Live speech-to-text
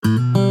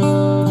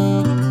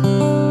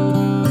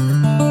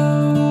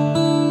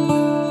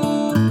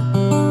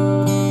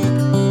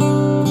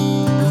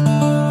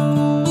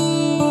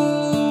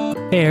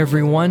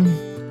everyone.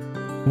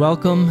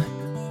 Welcome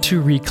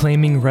to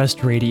Reclaiming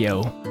Rest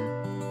Radio.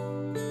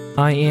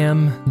 I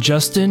am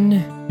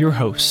Justin, your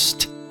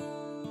host.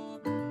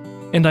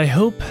 And I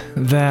hope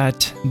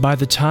that by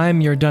the time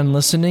you're done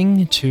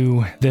listening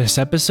to this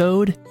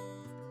episode,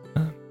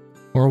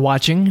 or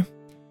watching,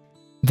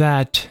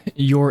 that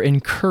you're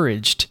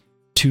encouraged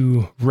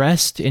to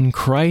rest in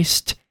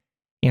Christ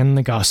and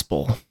the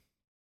gospel.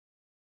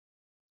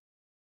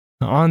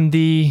 On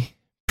the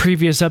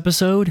previous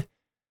episode,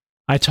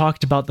 I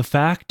talked about the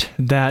fact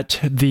that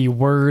the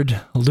word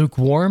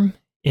lukewarm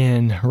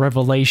in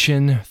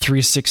Revelation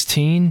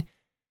 3:16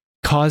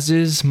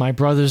 causes my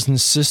brothers and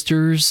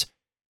sisters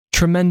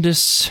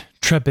tremendous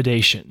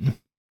trepidation.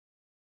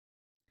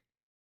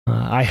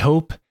 I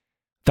hope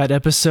that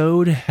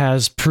episode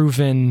has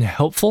proven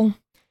helpful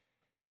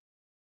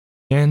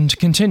and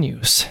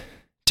continues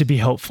to be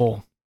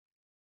helpful.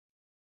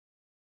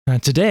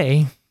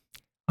 Today,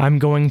 I'm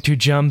going to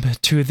jump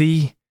to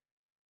the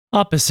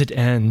opposite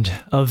end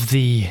of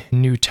the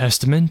New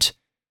Testament,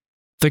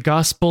 the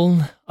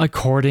Gospel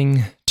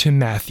according to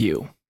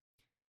Matthew.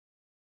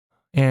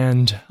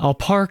 And I'll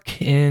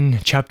park in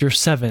chapter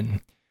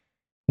 7,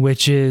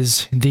 which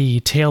is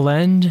the tail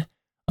end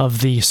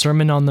of the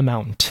Sermon on the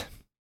Mount.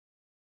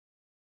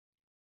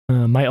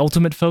 My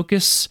ultimate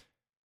focus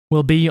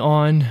will be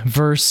on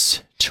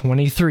verse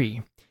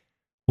 23,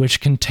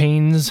 which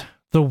contains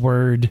the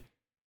word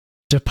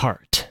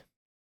depart.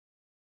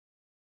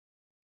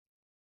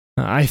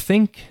 I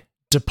think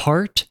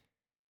depart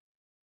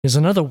is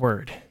another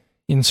word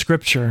in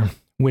Scripture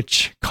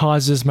which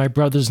causes my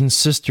brothers and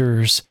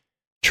sisters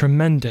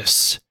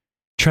tremendous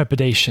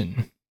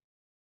trepidation.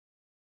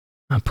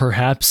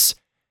 Perhaps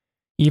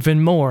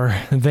even more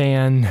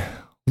than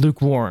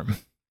lukewarm.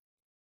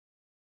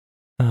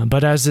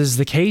 But as is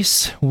the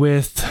case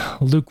with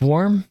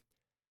lukewarm,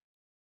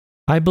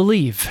 I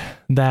believe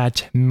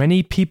that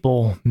many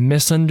people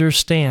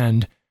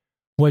misunderstand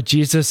what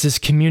Jesus is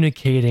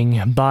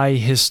communicating by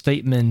his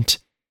statement,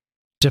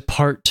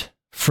 "Depart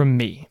from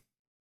me."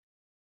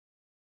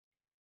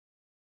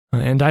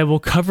 And I will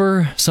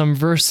cover some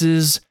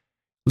verses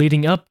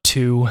leading up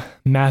to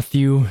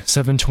Matthew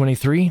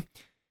 7:23,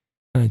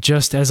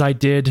 just as I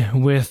did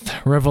with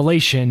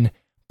Revelation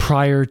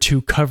prior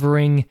to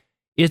covering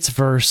its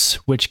verse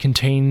which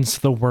contains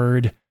the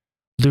word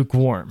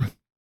lukewarm.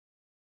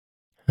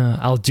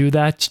 I'll do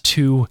that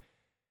to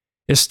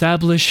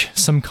establish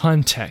some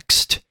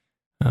context,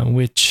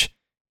 which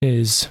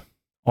is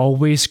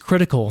always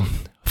critical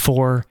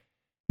for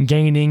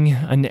gaining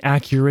an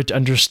accurate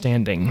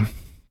understanding.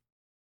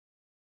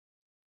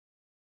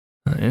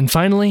 And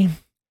finally,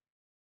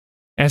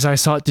 as I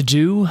sought to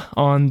do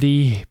on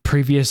the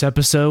previous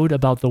episode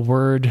about the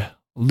word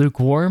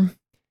lukewarm,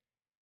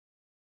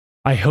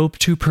 I hope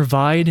to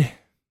provide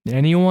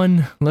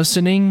anyone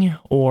listening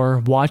or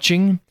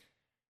watching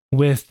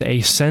with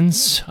a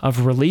sense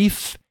of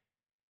relief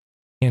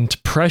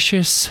and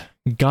precious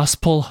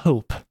gospel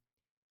hope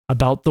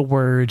about the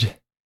word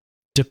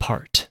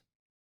depart.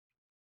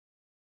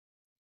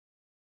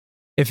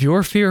 If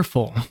you're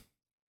fearful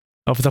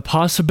of the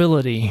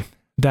possibility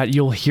that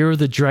you'll hear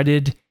the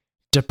dreaded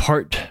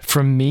 "depart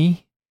from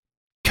me"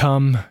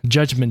 come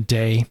Judgment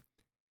Day,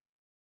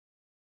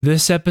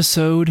 this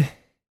episode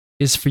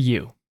is for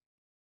you.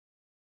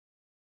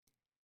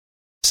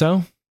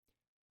 So,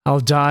 I'll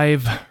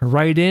dive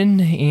right in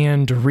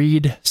and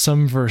read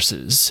some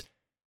verses.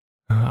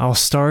 I'll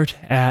start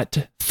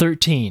at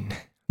 13.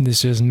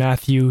 This is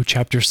Matthew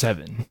chapter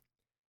 7.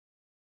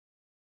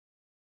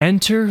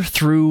 Enter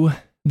through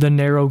the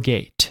narrow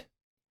gate,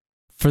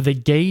 for the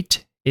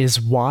gate is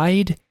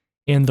wide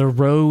and the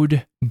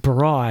road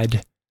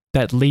broad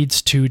that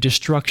leads to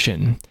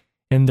destruction,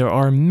 and there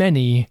are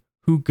many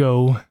who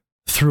go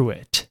through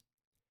it.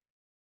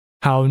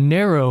 How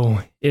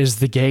narrow is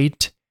the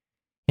gate,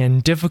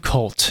 and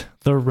difficult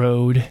the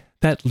road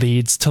that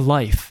leads to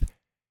life,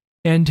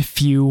 and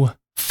few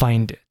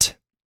find it.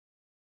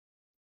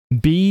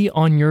 Be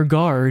on your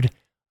guard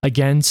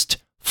against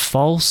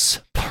false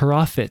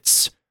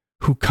prophets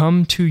who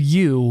come to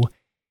you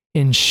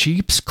in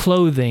sheep's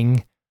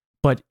clothing,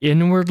 but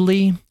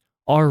inwardly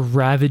are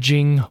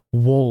ravaging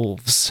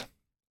wolves.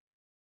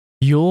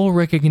 You'll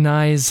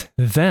recognize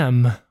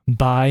them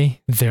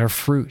by their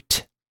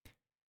fruit.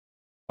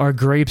 Are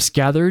grapes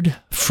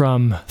gathered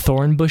from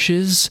thorn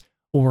bushes,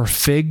 or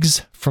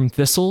figs from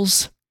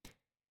thistles?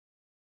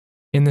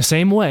 In the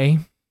same way,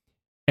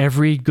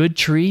 every good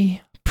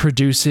tree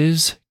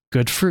produces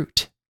good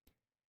fruit,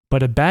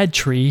 but a bad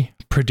tree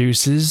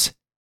produces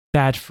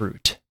bad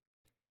fruit.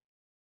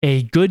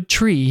 A good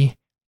tree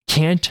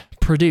can't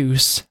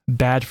produce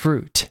bad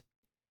fruit.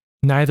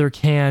 Neither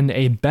can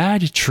a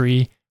bad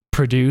tree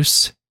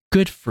produce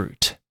good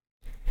fruit.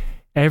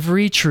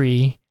 Every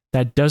tree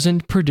that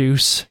doesn't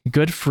produce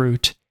good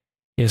fruit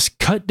is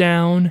cut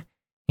down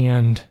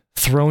and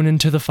thrown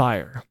into the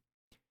fire.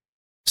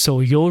 So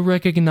you'll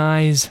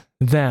recognize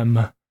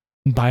them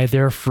by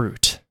their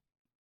fruit.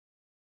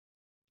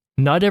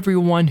 Not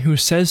everyone who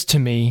says to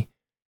me,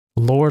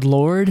 "Lord,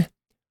 Lord,"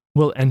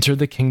 will enter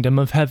the kingdom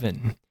of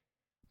heaven,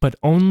 but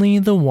only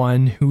the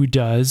one who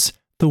does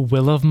the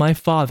will of my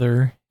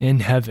Father in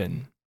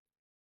heaven.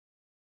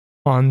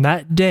 On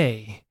that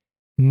day,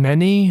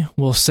 many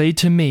will say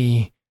to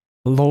me,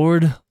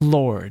 Lord,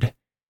 Lord,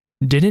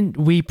 didn't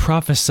we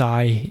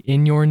prophesy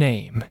in your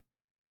name,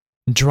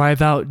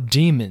 drive out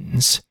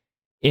demons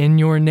in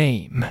your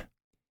name,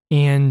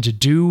 and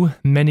do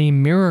many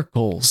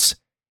miracles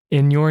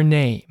in your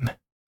name?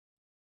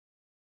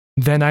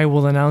 Then I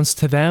will announce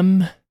to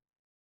them,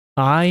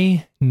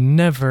 I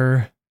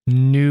never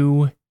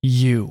knew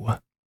you.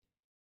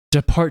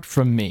 Depart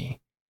from me,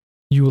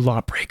 you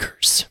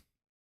lawbreakers.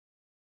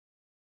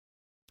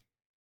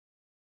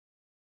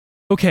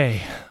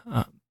 Okay,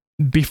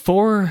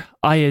 before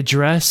I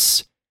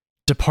address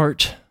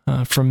depart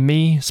from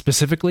me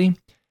specifically,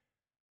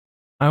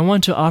 I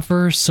want to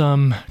offer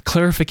some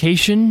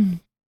clarification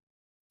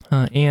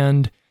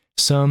and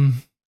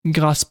some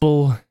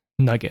gospel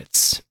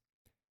nuggets.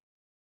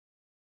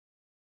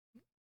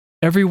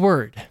 Every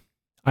word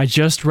I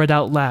just read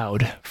out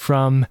loud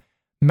from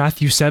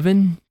Matthew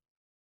 7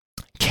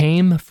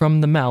 came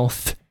from the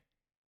mouth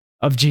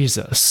of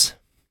Jesus.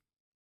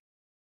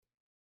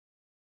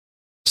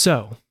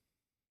 So,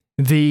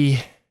 the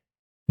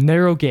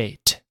narrow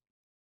gate.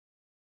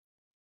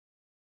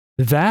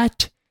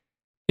 That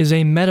is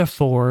a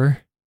metaphor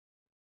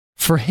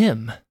for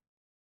him,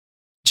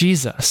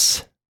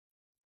 Jesus.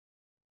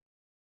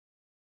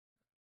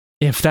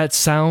 If that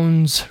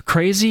sounds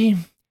crazy,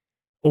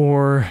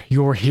 or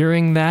you're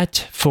hearing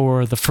that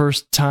for the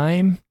first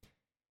time,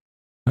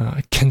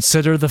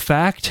 consider the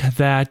fact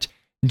that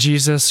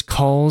Jesus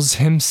calls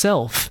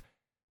himself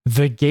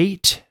the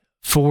gate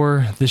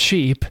for the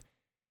sheep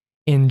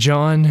in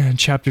John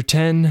chapter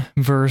 10,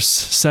 verse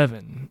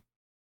 7.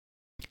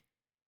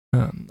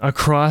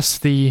 Across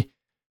the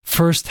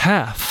first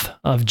half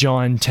of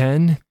John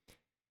 10,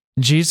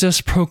 Jesus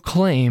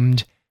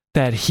proclaimed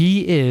that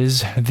he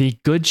is the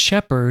good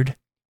shepherd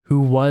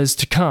who was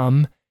to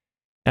come,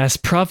 as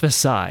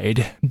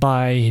prophesied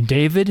by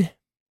David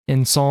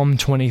in Psalm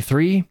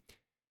 23,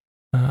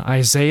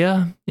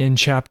 Isaiah in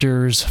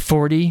chapters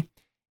 40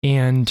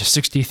 and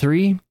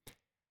 63,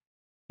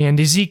 and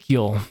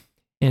Ezekiel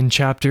in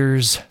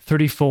chapters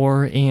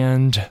 34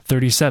 and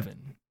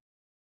 37.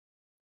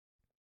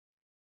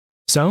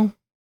 So,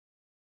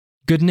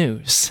 good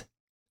news.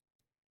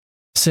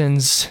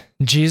 Since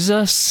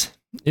Jesus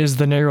is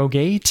the narrow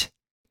gate,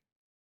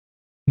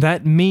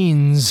 that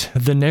means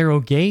the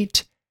narrow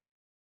gate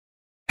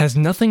has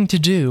nothing to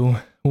do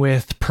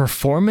with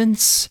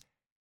performance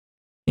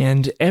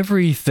and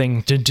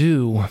everything to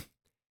do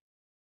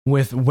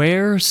with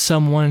where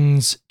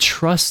someone's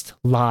trust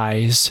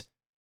lies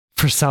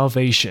for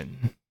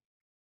salvation.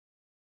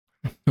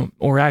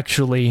 Or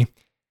actually,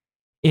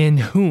 in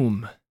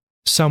whom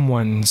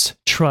someone's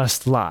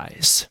trust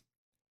lies.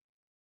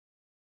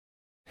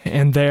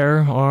 And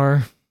there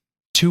are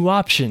two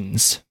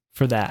options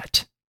for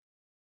that: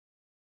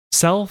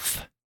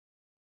 self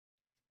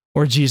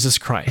or Jesus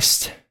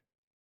Christ.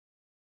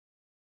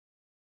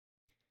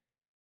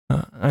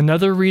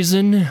 Another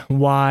reason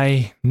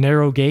why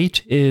narrow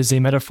gate is a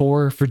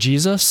metaphor for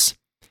Jesus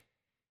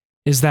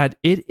is that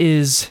it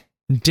is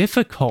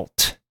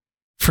difficult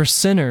for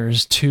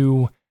sinners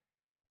to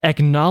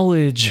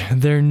acknowledge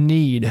their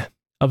need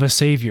of a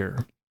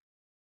Savior,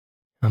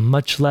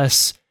 much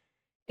less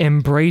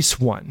embrace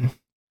one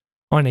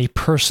on a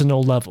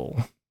personal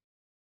level.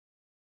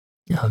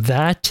 Now,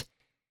 that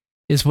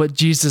is what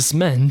Jesus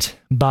meant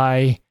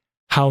by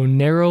how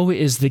narrow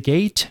is the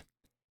gate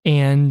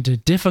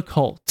and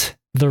difficult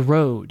the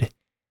road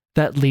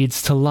that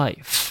leads to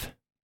life.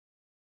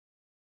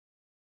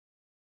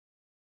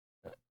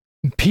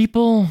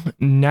 People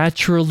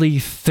naturally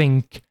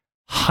think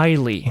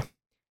highly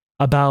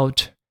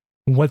about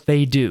what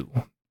they do.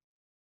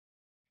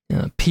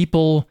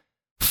 People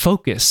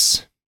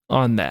focus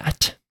on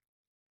that.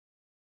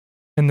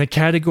 And the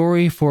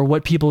category for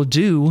what people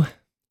do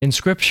in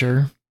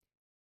Scripture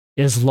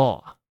is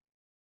law.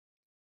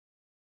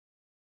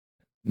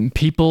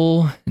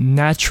 People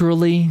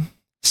naturally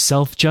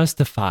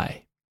self-justify.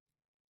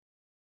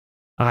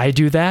 I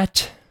do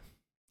that,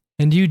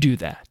 and you do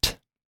that.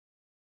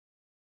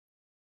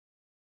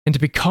 And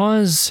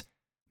because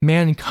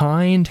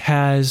mankind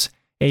has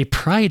a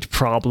pride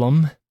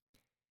problem,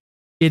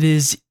 it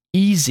is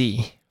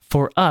easy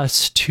for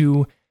us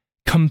to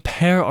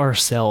compare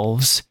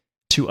ourselves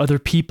to other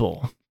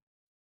people.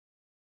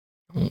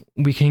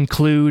 We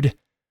conclude,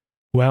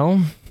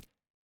 well,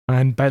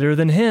 I'm better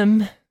than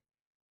him,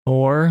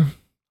 or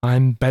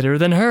I'm better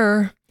than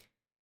her,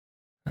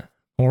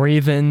 or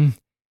even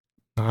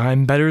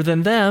I'm better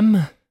than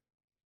them.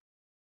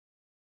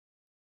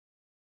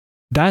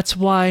 That's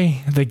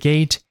why the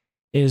gate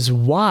is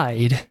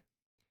wide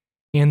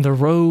and the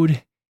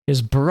road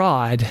is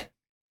broad,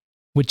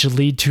 which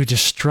lead to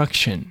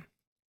destruction.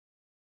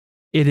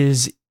 It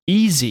is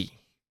easy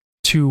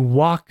to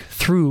walk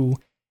through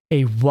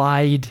a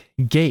wide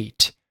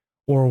gate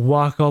or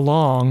walk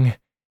along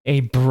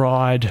a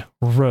broad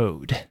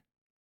road.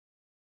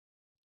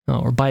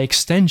 Or by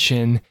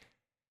extension,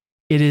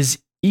 it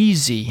is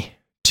easy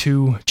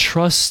to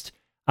trust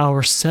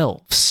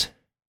ourselves,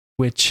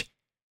 which,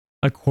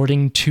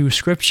 according to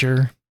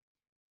Scripture,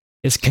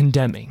 is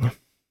condemning.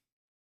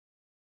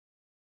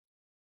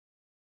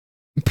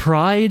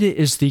 Pride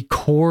is the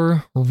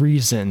core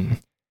reason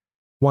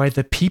why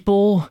the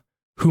people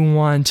who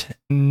want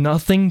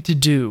nothing to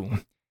do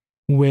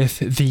with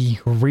the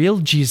real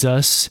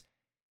Jesus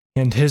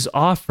and his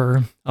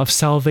offer of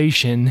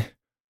salvation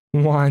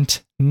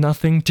want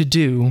nothing to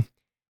do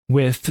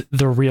with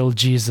the real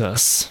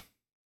Jesus.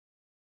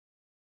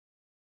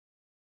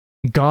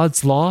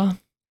 God's law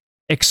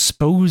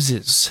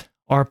exposes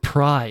our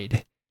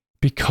pride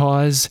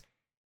because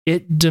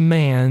it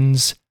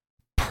demands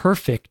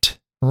perfect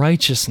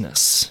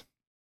righteousness.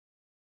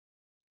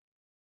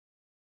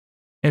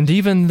 And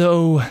even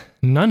though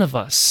none of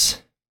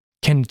us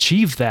can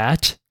achieve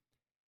that,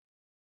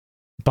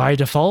 by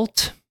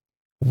default,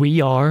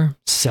 we are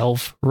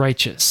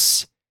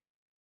self-righteous.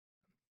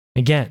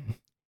 Again,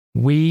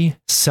 we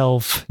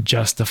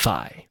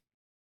self-justify.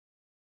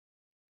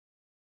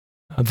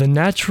 The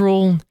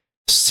natural,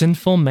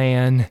 sinful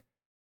man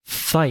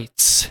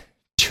fights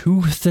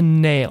tooth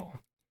and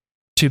nail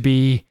to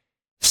be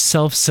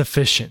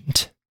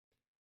self-sufficient,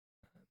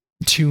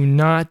 to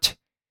not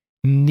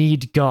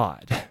need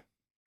God.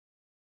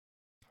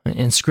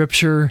 And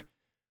Scripture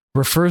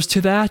refers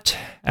to that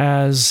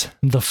as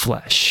the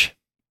flesh.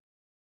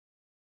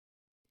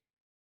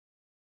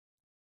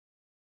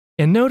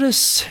 And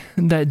notice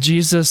that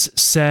Jesus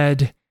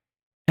said,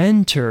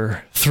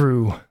 "Enter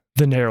through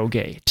the narrow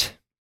gate."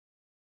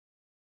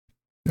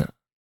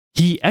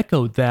 He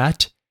echoed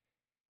that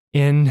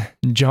in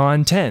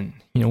John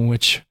 10,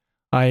 which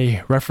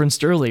I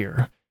referenced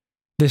earlier,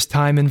 this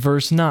time in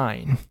verse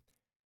 9.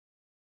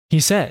 He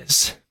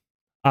says,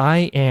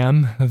 "I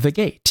am the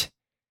gate.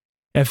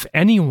 If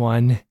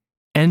anyone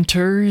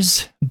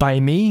enters by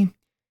me,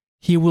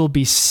 he will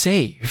be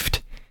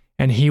saved,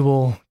 and he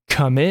will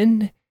come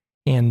in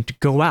and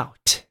go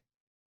out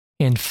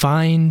and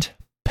find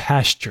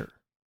pasture."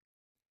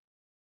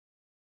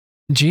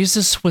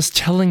 Jesus was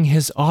telling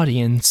his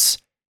audience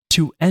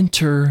to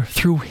enter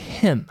through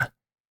him,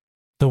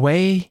 the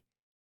way,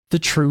 the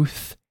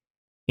truth,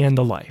 and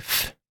the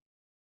life.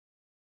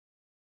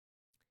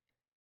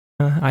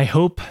 I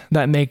hope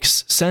that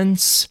makes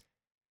sense.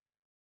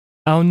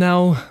 I'll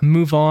now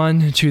move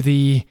on to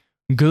the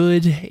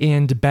good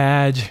and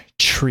bad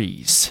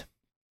trees.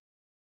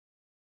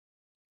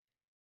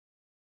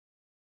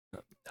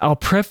 I'll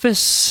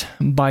preface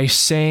by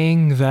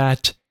saying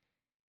that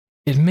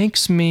it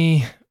makes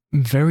me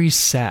very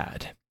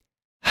sad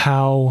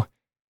how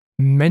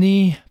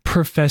many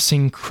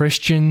professing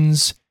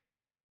Christians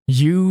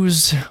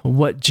use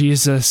what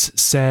Jesus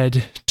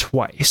said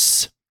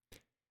twice.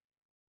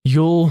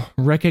 You'll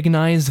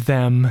recognize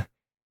them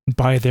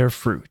by their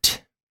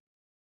fruit.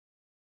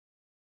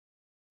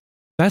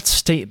 That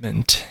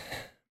statement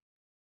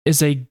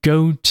is a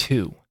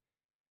go-to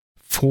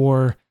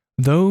for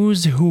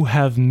those who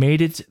have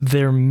made it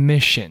their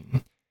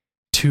mission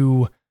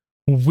to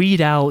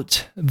weed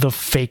out the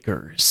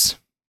fakers,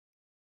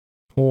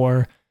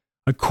 or,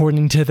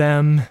 according to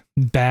them,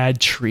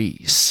 bad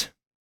trees.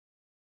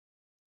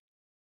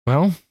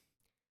 Well,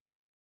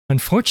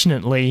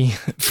 unfortunately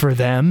for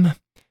them,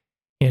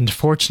 and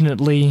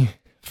fortunately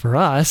for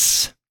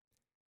us,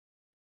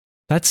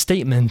 that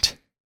statement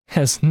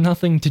has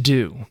nothing to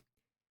do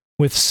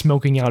with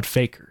smoking out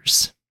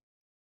fakers.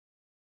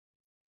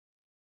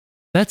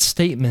 That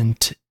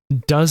statement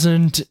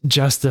doesn't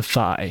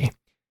justify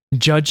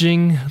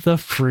judging the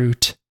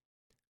fruit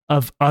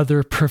of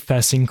other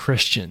professing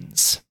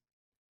Christians.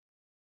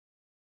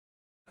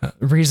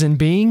 Reason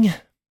being,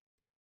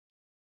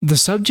 the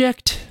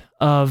subject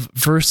of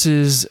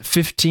verses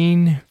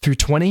 15 through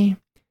 20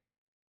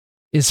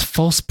 is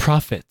false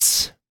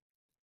prophets.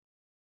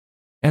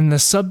 And the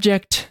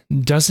subject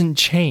doesn't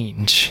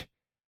change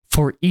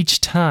for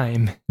each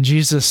time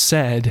Jesus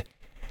said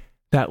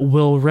that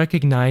we'll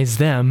recognize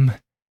them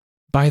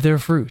by their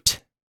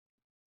fruit.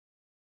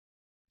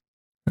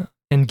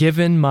 And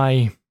given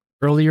my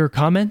earlier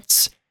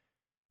comments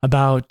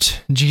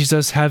about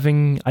Jesus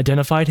having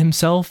identified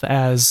himself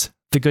as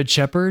the Good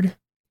Shepherd,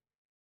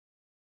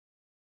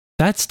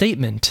 that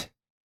statement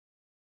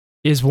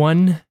is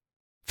one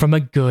from a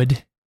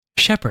good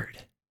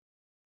shepherd.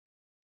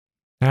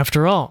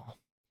 After all,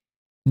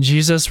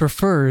 Jesus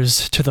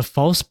refers to the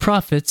false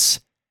prophets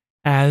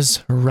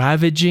as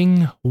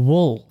ravaging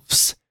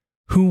wolves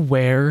who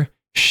wear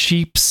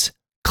sheep's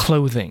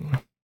clothing.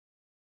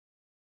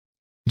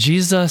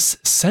 Jesus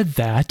said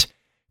that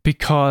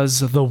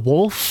because the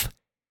wolf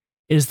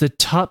is the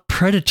top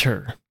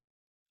predator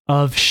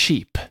of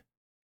sheep.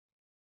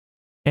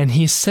 And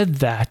he said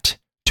that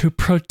to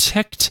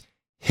protect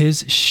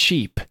his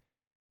sheep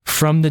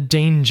from the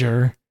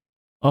danger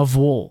of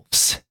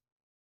wolves,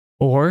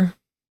 or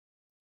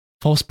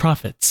false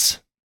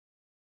prophets.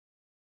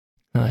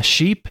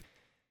 Sheep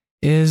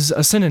is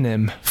a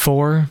synonym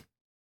for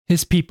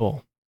his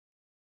people,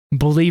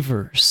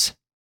 believers,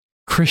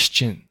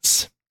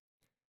 Christians.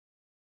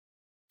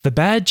 The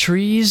bad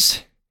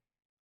trees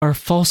are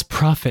false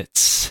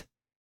prophets,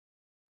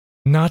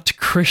 not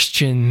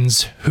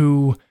Christians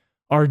who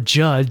are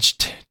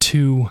judged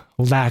to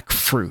lack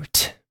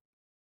fruit.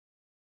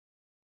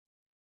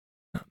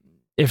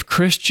 If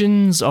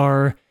Christians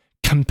are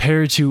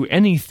compared to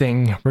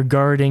anything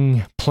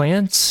regarding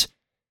plants,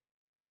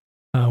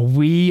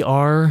 we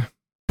are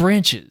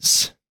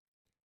branches.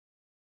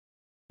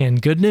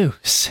 And good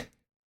news,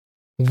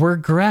 we're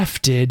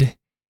grafted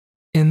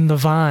in the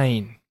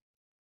vine,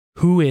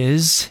 who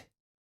is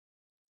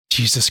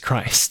Jesus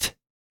Christ.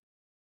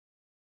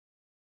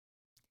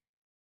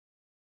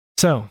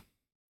 So,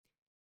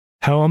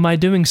 how am I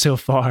doing so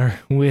far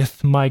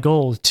with my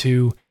goal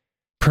to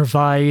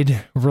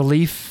provide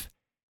relief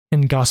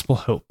and gospel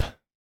hope?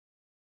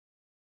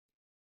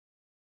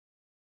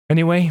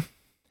 Anyway,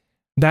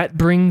 that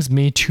brings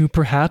me to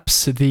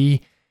perhaps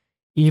the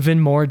even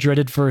more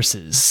dreaded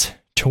verses,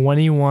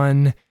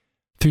 21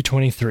 through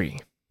 23.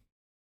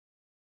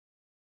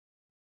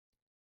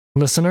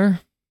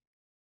 Listener,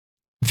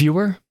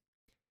 viewer,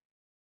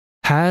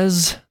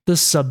 has the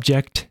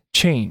subject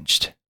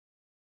changed?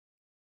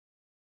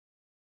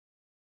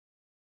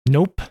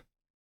 Nope,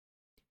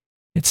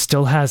 it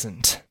still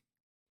hasn't.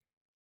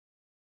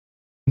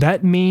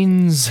 That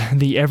means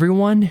the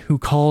everyone who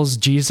calls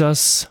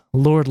Jesus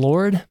Lord,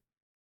 Lord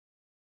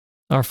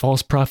are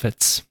false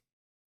prophets.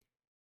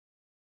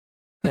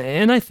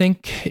 And I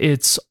think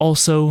it's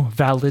also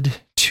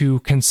valid to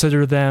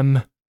consider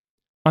them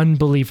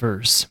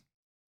unbelievers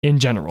in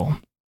general.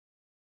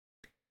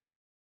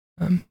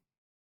 And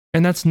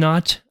that's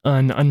not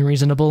an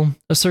unreasonable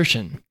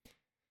assertion.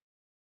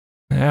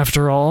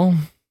 After all,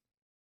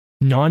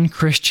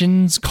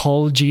 non-Christians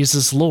call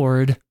Jesus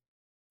Lord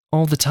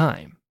all the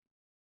time.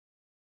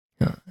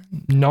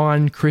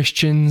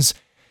 Non-Christians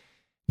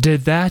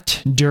did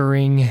that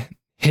during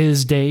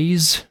his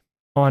days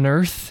on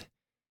earth.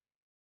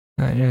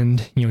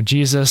 And,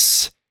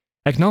 Jesus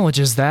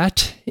acknowledges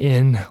that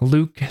in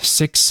Luke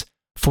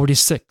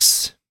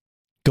 6:46.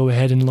 Go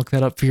ahead and look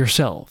that up for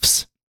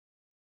yourselves.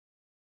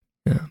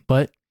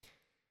 But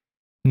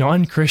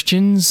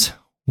non-Christians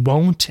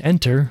won't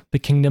enter the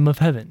kingdom of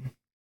heaven.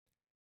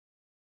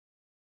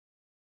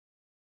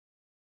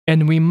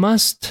 And we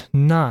must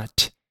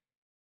not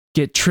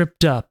get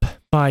tripped up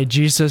by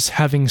Jesus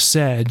having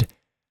said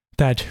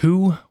that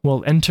who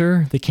will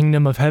enter the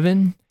kingdom of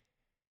heaven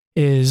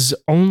is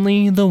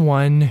only the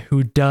one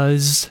who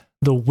does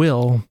the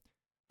will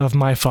of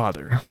my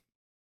Father.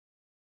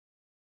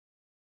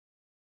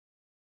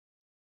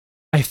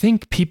 I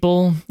think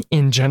people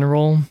in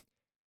general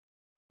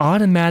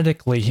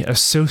automatically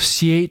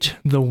associate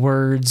the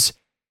words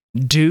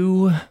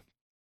do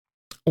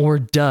or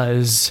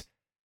does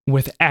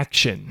with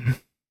action.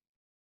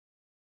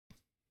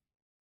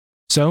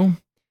 So,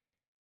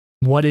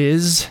 what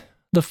is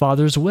the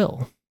Father's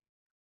will?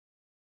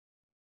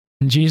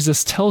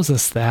 Jesus tells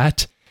us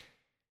that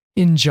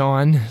in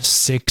John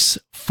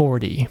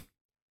 6:40.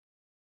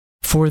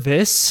 For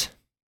this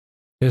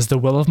is the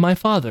will of my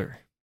Father,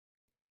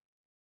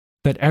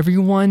 that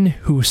everyone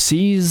who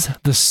sees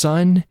the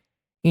Son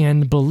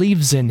and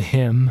believes in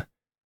him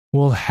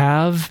will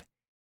have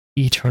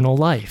eternal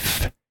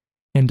life,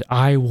 and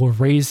I will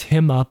raise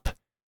him up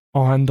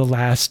on the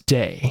last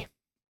day.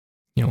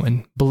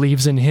 And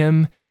believes in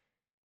him,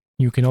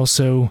 you can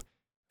also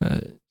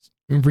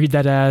read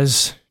that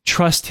as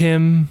trust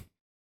him,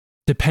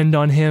 depend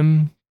on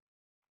him,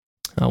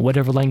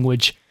 whatever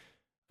language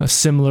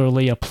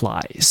similarly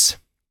applies.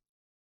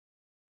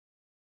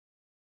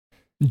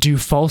 Do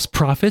false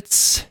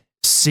prophets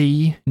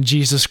see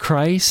Jesus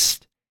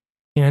Christ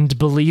and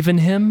believe in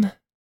him?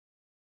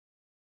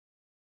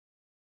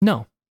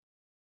 No.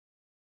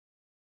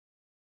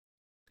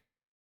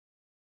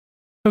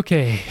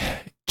 Okay,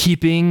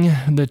 keeping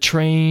the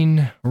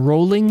train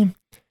rolling,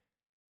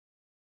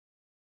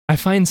 I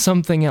find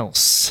something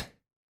else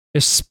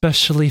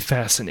especially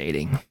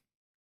fascinating.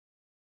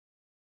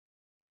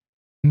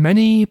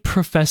 Many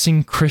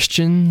professing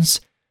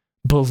Christians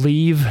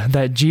believe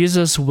that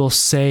Jesus will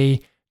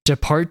say,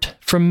 "Depart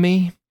from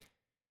me,"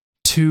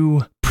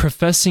 to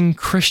professing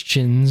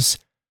Christians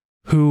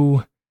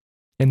who,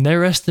 in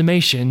their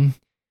estimation,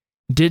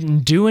 didn't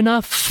do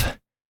enough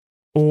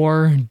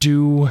or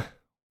do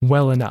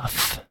well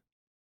enough.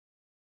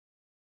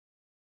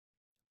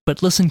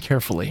 But listen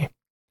carefully.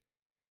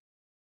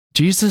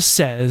 Jesus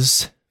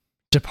says,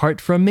 "Depart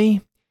from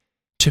me,"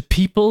 to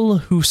people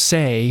who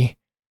say,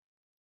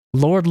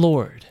 "Lord,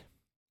 Lord,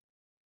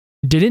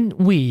 didn't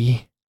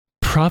we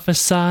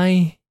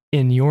prophesy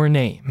in your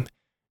name,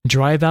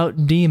 drive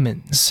out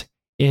demons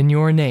in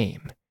your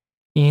name,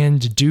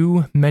 and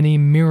do many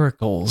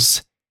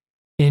miracles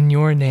in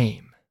your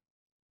name?"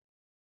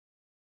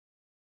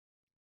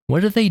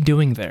 What are they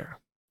doing there?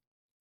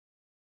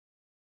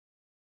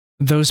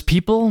 Those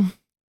people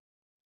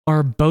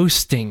are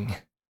boasting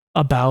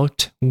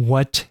about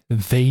what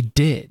they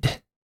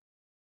did.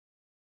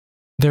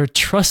 They're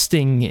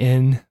trusting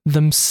in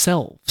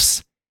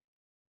themselves,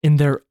 in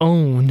their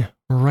own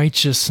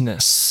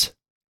righteousness.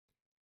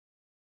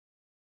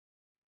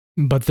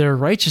 But their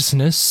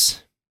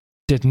righteousness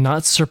did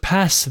not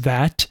surpass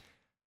that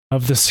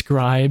of the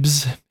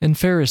scribes and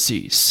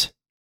Pharisees.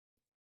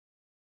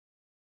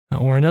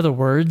 Or in other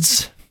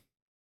words,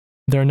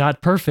 they're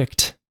not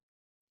perfect,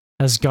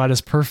 as God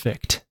is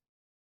perfect.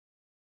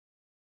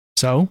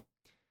 So,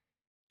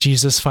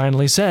 Jesus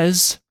finally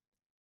says,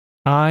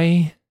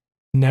 I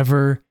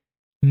never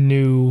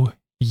knew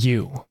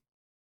you.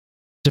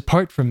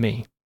 Depart from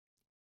me,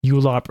 you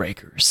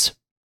lawbreakers.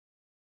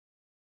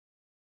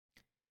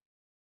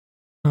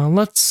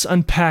 Let's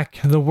unpack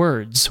the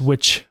words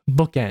which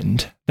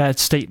bookend that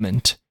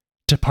statement,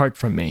 depart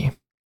from me.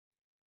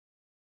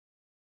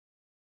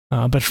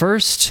 But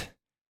first,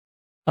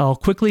 I'll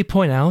quickly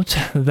point out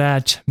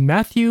that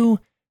Matthew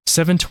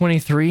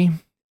 7:23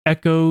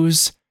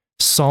 echoes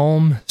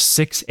Psalm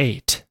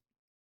 6:8.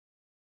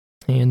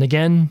 And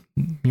again,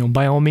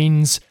 by all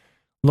means,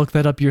 look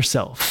that up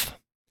yourself.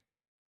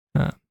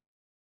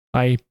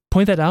 I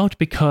point that out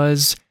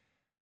because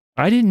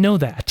I didn't know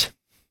that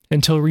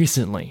until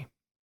recently.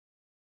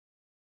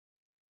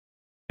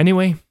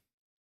 Anyway,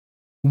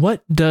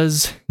 what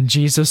does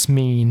Jesus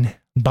mean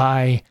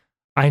by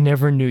I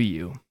never knew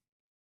you?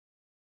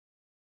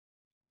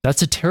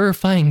 That's a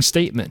terrifying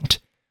statement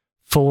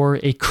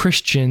for a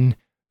Christian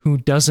who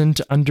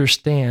doesn't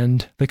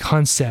understand the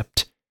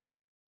concept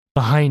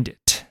behind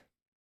it.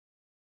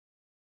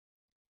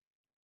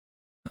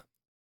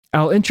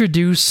 I'll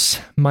introduce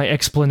my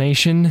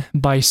explanation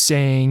by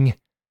saying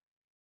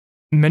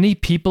many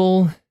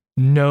people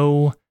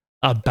know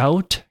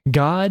about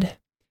God,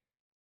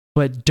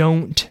 but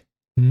don't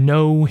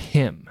know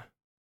Him.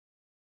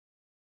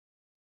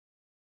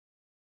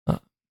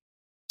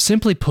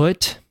 Simply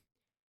put,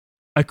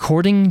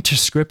 according to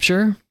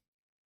Scripture,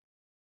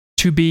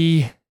 to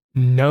be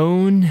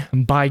known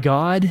by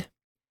God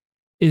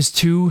is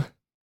to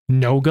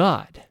know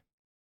God.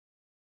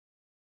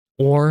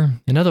 Or,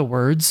 in other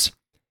words,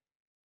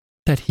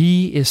 that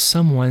He is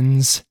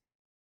someone's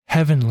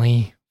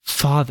heavenly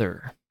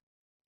Father.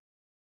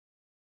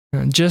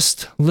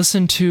 Just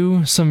listen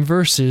to some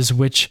verses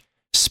which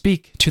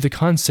speak to the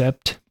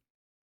concept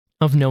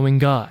of knowing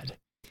God.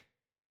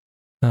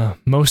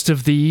 Most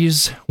of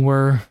these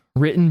were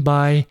written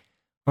by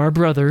our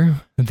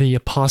brother, the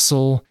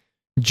Apostle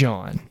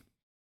John.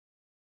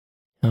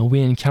 We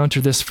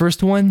encounter this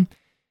first one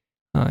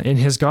in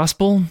his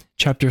Gospel,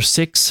 chapter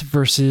 6,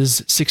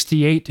 verses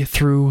 68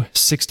 through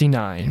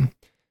 69.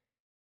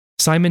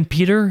 Simon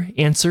Peter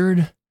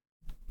answered,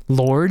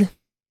 Lord,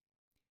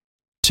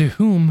 to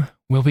whom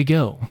will we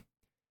go?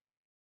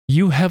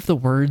 You have the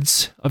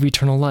words of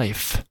eternal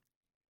life.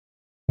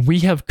 We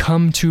have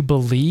come to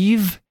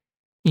believe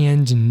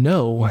and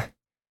know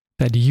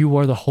that you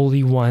are the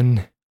Holy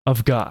One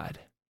of God.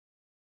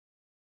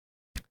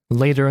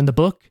 Later in the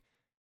book,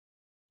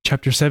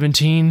 chapter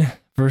 17,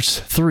 verse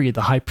 3,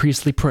 the high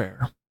priestly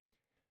prayer.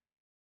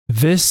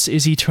 This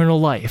is eternal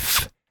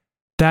life,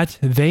 that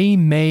they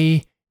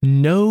may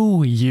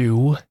know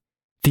you,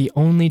 the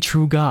only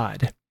true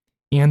God,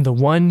 and the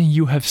one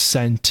you have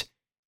sent,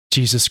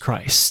 Jesus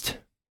Christ.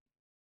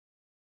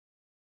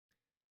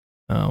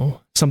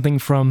 Something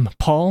from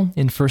Paul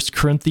in 1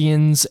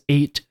 Corinthians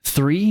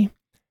 8:3.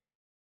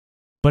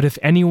 But if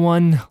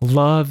anyone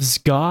loves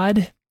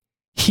God,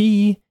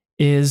 he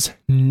is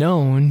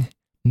known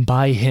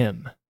by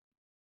Him.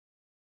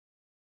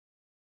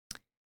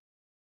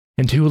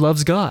 And who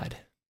loves God?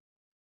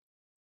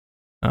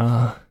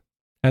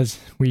 As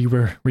we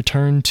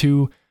return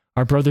to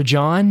our brother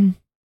John,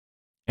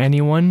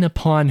 anyone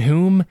upon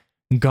whom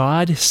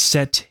God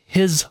set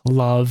His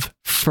love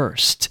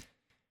first.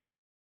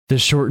 The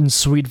short and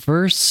sweet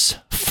verse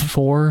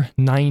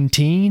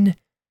 4:19,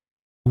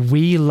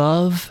 we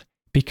love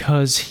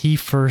because He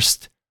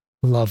first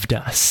loved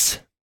us.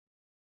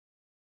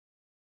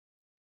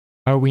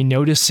 Are we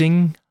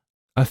noticing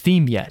a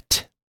theme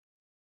yet?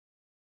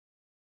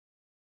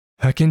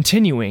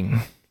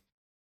 Continuing.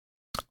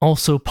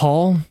 Also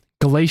Paul,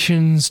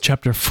 Galatians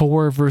chapter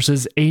 4,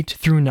 verses 8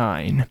 through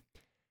 9.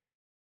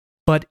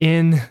 But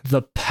in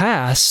the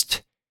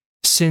past,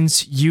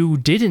 since you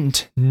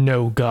didn't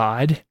know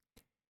God,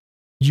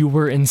 you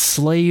were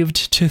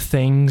enslaved to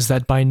things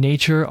that by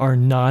nature are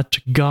not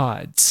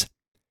God's.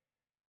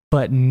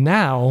 But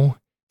now,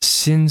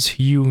 since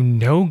you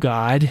know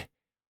God,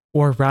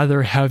 or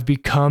rather have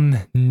become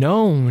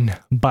known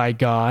by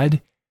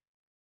God,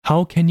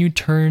 how can you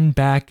turn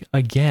back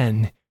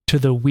again to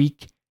the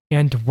weak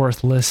and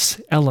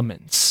worthless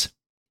elements?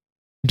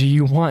 Do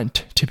you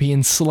want to be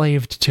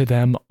enslaved to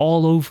them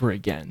all over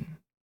again?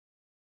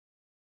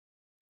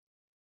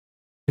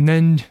 And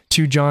then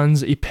to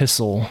John's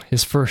epistle,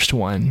 his first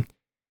one.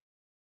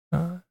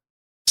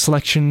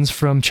 Selections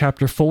from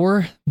chapter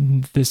 4.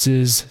 This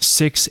is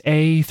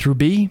 6a through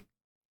b.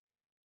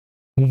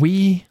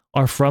 We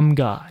are from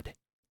God.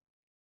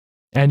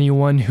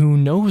 Anyone who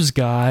knows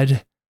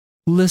God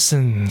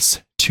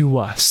listens to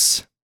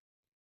us.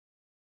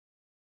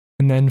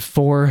 And then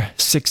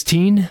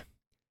 4:16.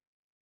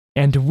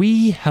 And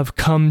we have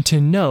come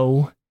to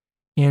know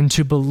and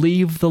to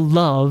believe the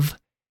love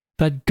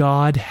that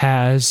God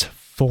has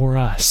for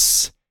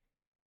us.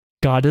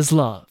 God is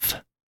love,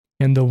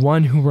 and the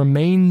one who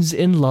remains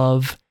in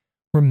love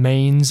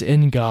remains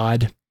in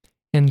God,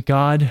 and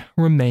God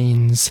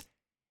remains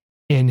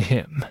in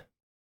him.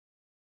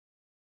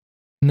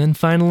 And then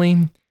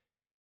finally,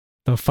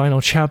 the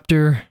final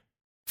chapter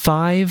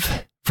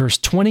 5, verse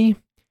 20.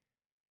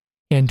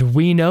 And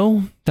we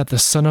know that the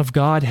Son of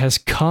God has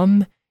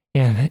come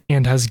and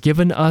has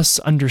given us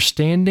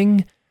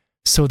understanding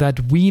so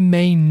that we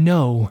may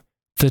know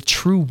the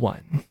true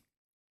one.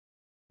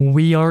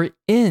 We are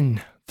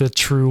in the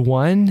true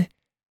one,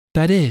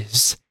 that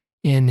is,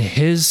 in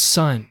his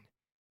Son,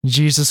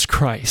 Jesus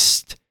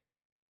Christ.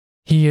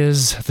 He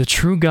is the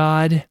true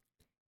God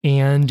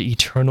and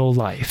eternal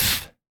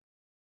life.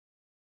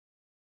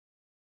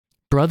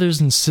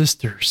 Brothers and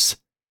sisters,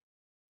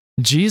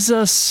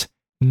 Jesus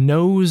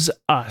knows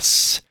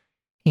us,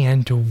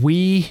 and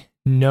we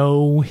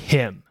know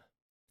him,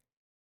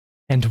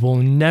 and will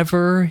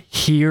never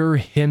hear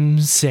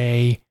him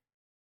say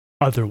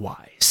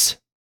otherwise.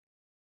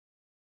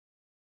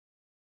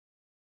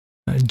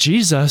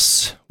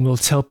 Jesus will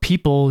tell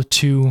people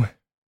to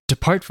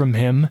depart from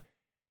him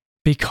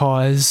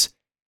because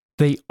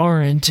they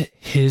aren't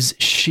his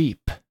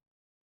sheep,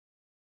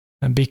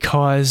 and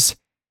because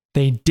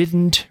they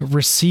didn't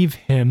receive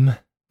him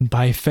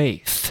by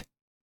faith.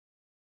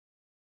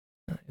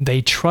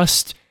 They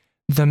trust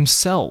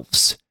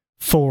themselves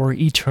for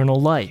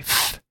eternal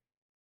life.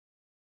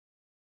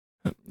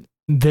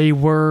 They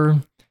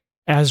were,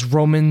 as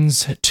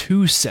Romans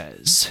 2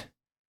 says,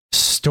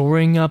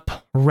 storing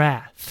up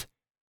wrath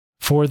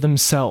for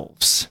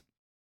themselves.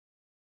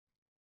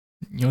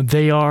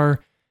 They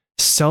are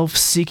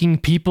self-seeking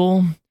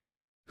people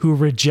who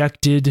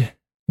rejected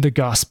the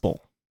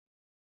gospel.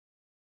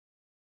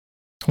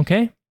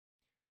 Okay?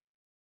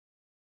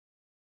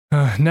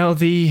 Now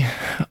the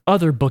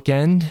other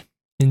bookend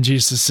in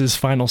Jesus'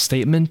 final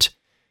statement,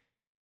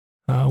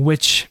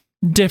 which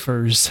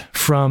differs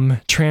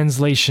from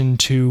translation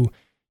to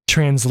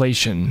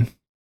translation.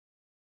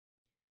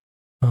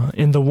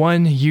 In the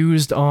one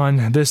used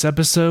on this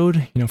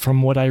episode,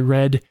 from what I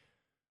read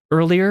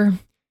earlier,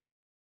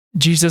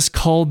 Jesus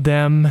called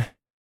them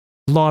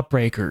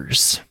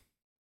lawbreakers.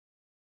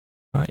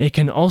 It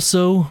can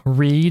also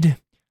read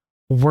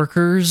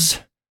workers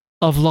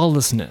of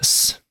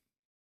lawlessness.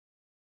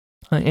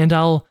 And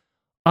I'll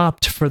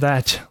opt for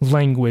that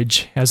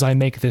language as I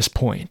make this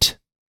point.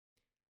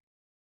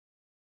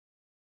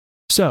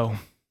 So,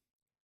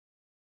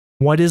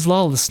 what is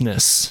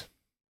lawlessness?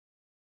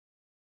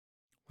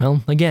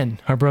 Well, again,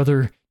 our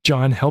brother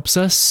John helps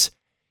us.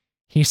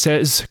 He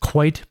says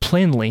quite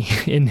plainly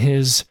in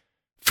his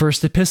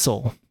first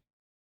epistle,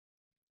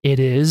 it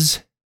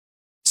is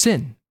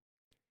sin.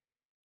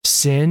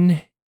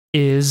 Sin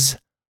is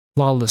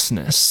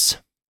lawlessness.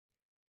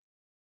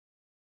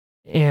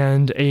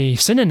 And a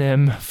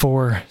synonym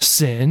for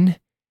sin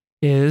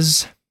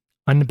is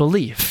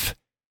unbelief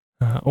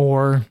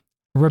or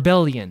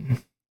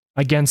rebellion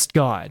against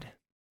God.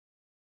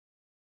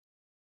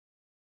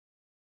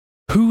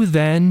 Who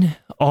then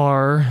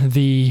are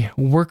the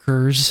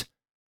workers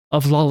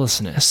of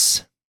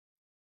lawlessness?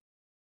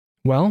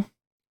 Well,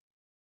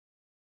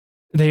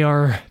 they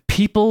are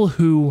people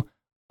who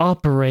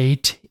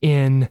operate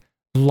in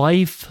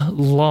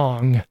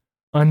lifelong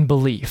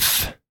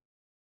unbelief.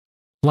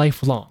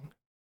 Lifelong.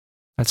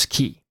 That's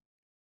key.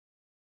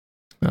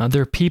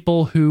 They're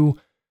people who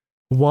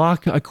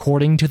walk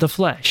according to the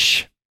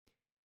flesh.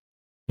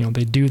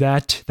 They do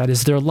that. That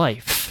is their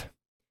life.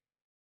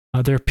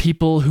 They're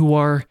people who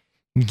are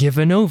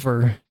given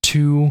over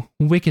to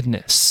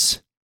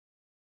wickedness.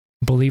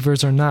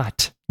 Believers are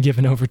not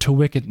given over to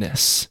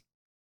wickedness.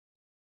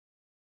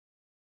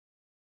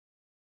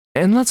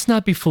 And let's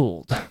not be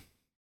fooled.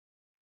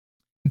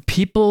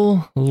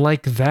 People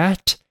like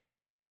that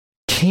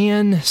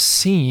can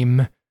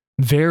seem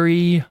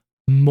very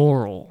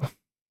moral.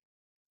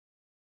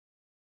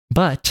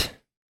 But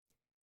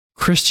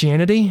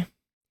Christianity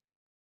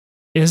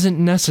isn't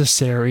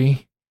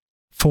necessary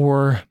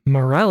for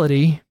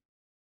morality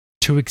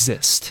to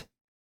exist.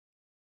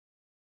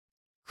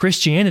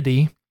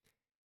 Christianity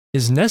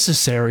is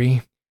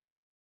necessary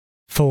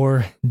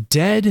for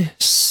dead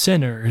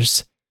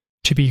sinners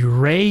to be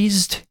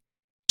raised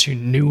to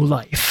new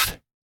life.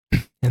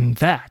 And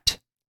that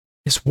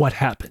is what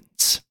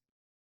happens.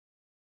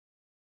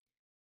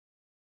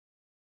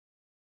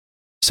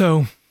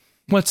 So,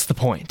 what's the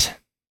point?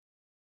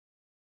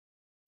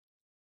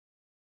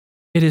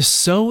 It is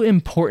so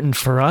important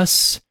for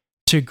us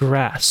to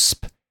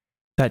grasp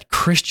that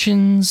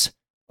Christians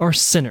are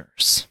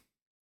sinners.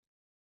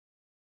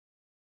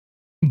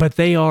 But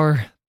they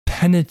are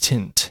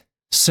penitent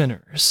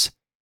sinners.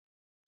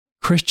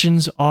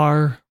 Christians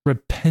are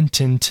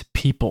repentant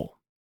people.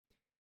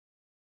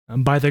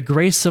 By the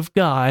grace of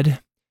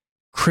God,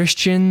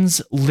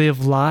 Christians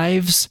live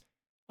lives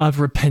of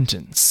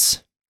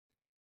repentance.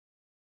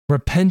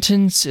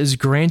 Repentance is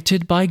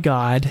granted by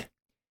God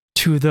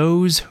to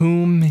those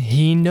whom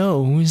He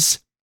knows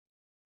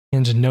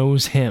and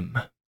knows Him.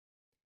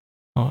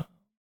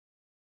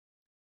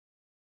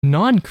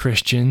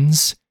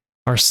 Non-Christians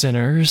are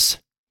sinners,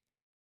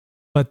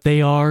 but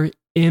they are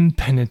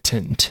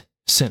impenitent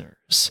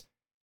sinners.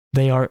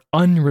 They are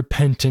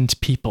unrepentant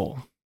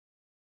people.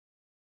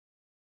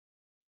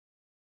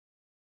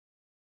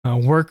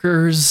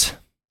 Workers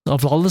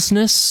of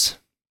lawlessness,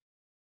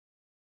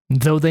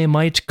 though they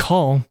might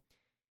call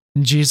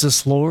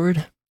Jesus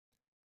Lord,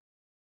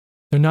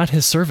 they're not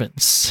his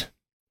servants.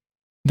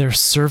 They're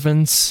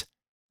servants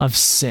of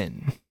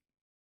sin.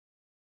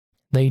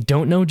 They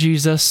don't know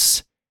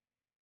Jesus,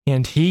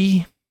 and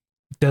he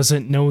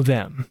doesn't know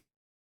them.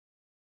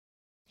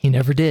 He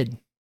never did.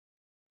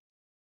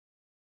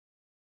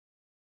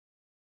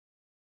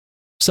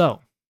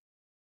 So,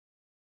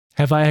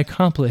 have I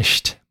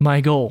accomplished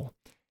my goal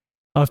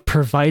of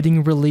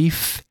providing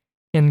relief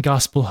and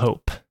gospel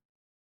hope?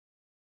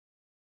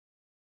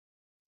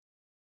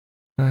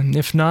 And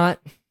if not,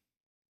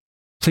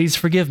 please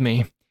forgive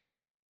me.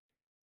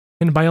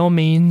 And by all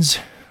means,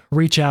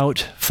 reach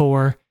out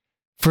for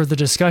further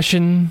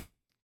discussion,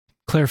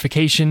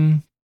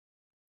 clarification,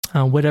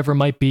 whatever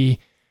might be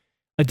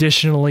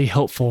additionally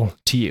helpful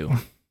to you.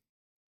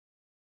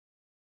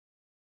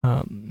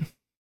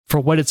 For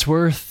what it's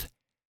worth,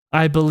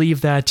 I believe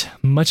that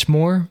much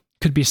more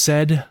could be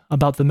said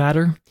about the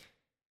matter,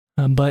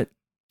 but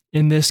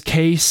in this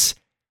case,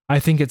 I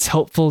think it's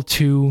helpful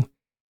to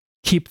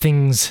keep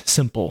things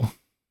simple.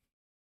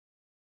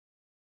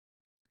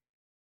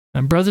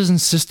 And brothers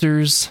and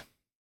sisters,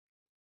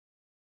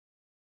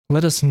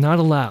 let us not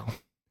allow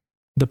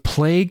the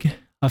plague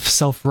of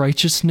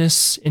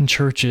self-righteousness in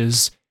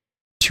churches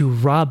to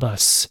rob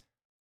us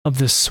of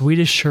the sweet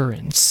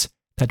assurance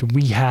that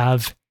we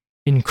have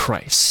in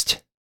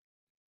Christ.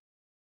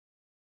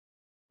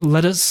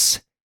 Let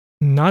us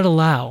not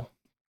allow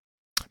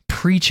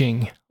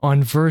preaching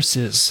on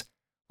verses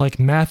like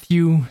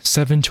Matthew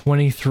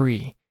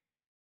 7:23,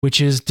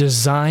 which is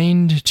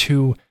designed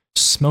to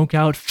smoke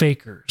out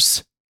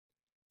fakers,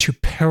 to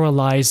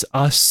paralyze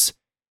us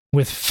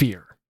with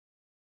fear.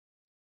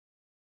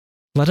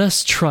 Let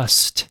us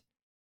trust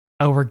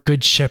our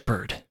Good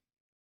Shepherd.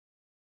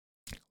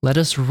 Let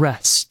us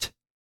rest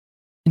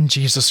in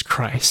Jesus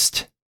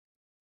Christ.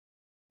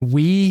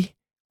 We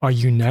are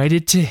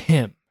united to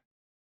him.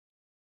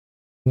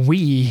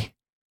 We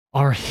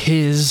are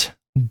his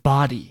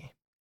body.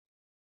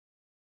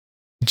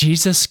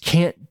 Jesus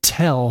can't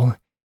tell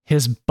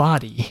his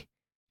body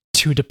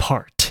to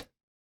depart.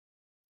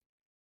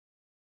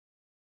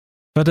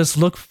 Let us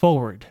look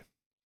forward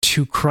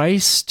to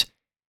Christ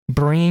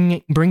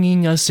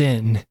bringing us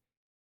in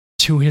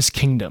to his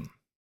kingdom.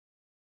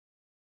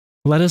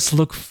 Let us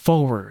look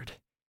forward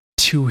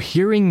to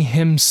hearing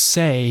him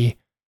say,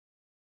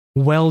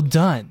 "Well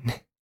done,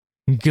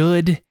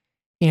 good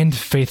and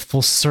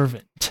faithful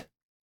servant."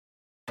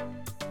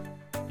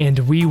 And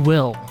we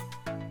will,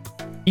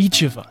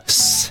 each of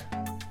us,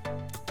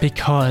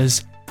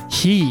 because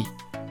he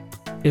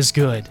is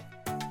good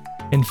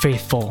and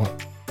faithful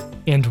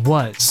and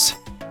was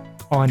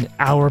on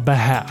our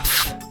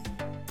behalf.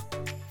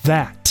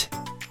 That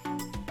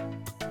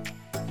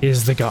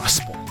is the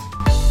gospel.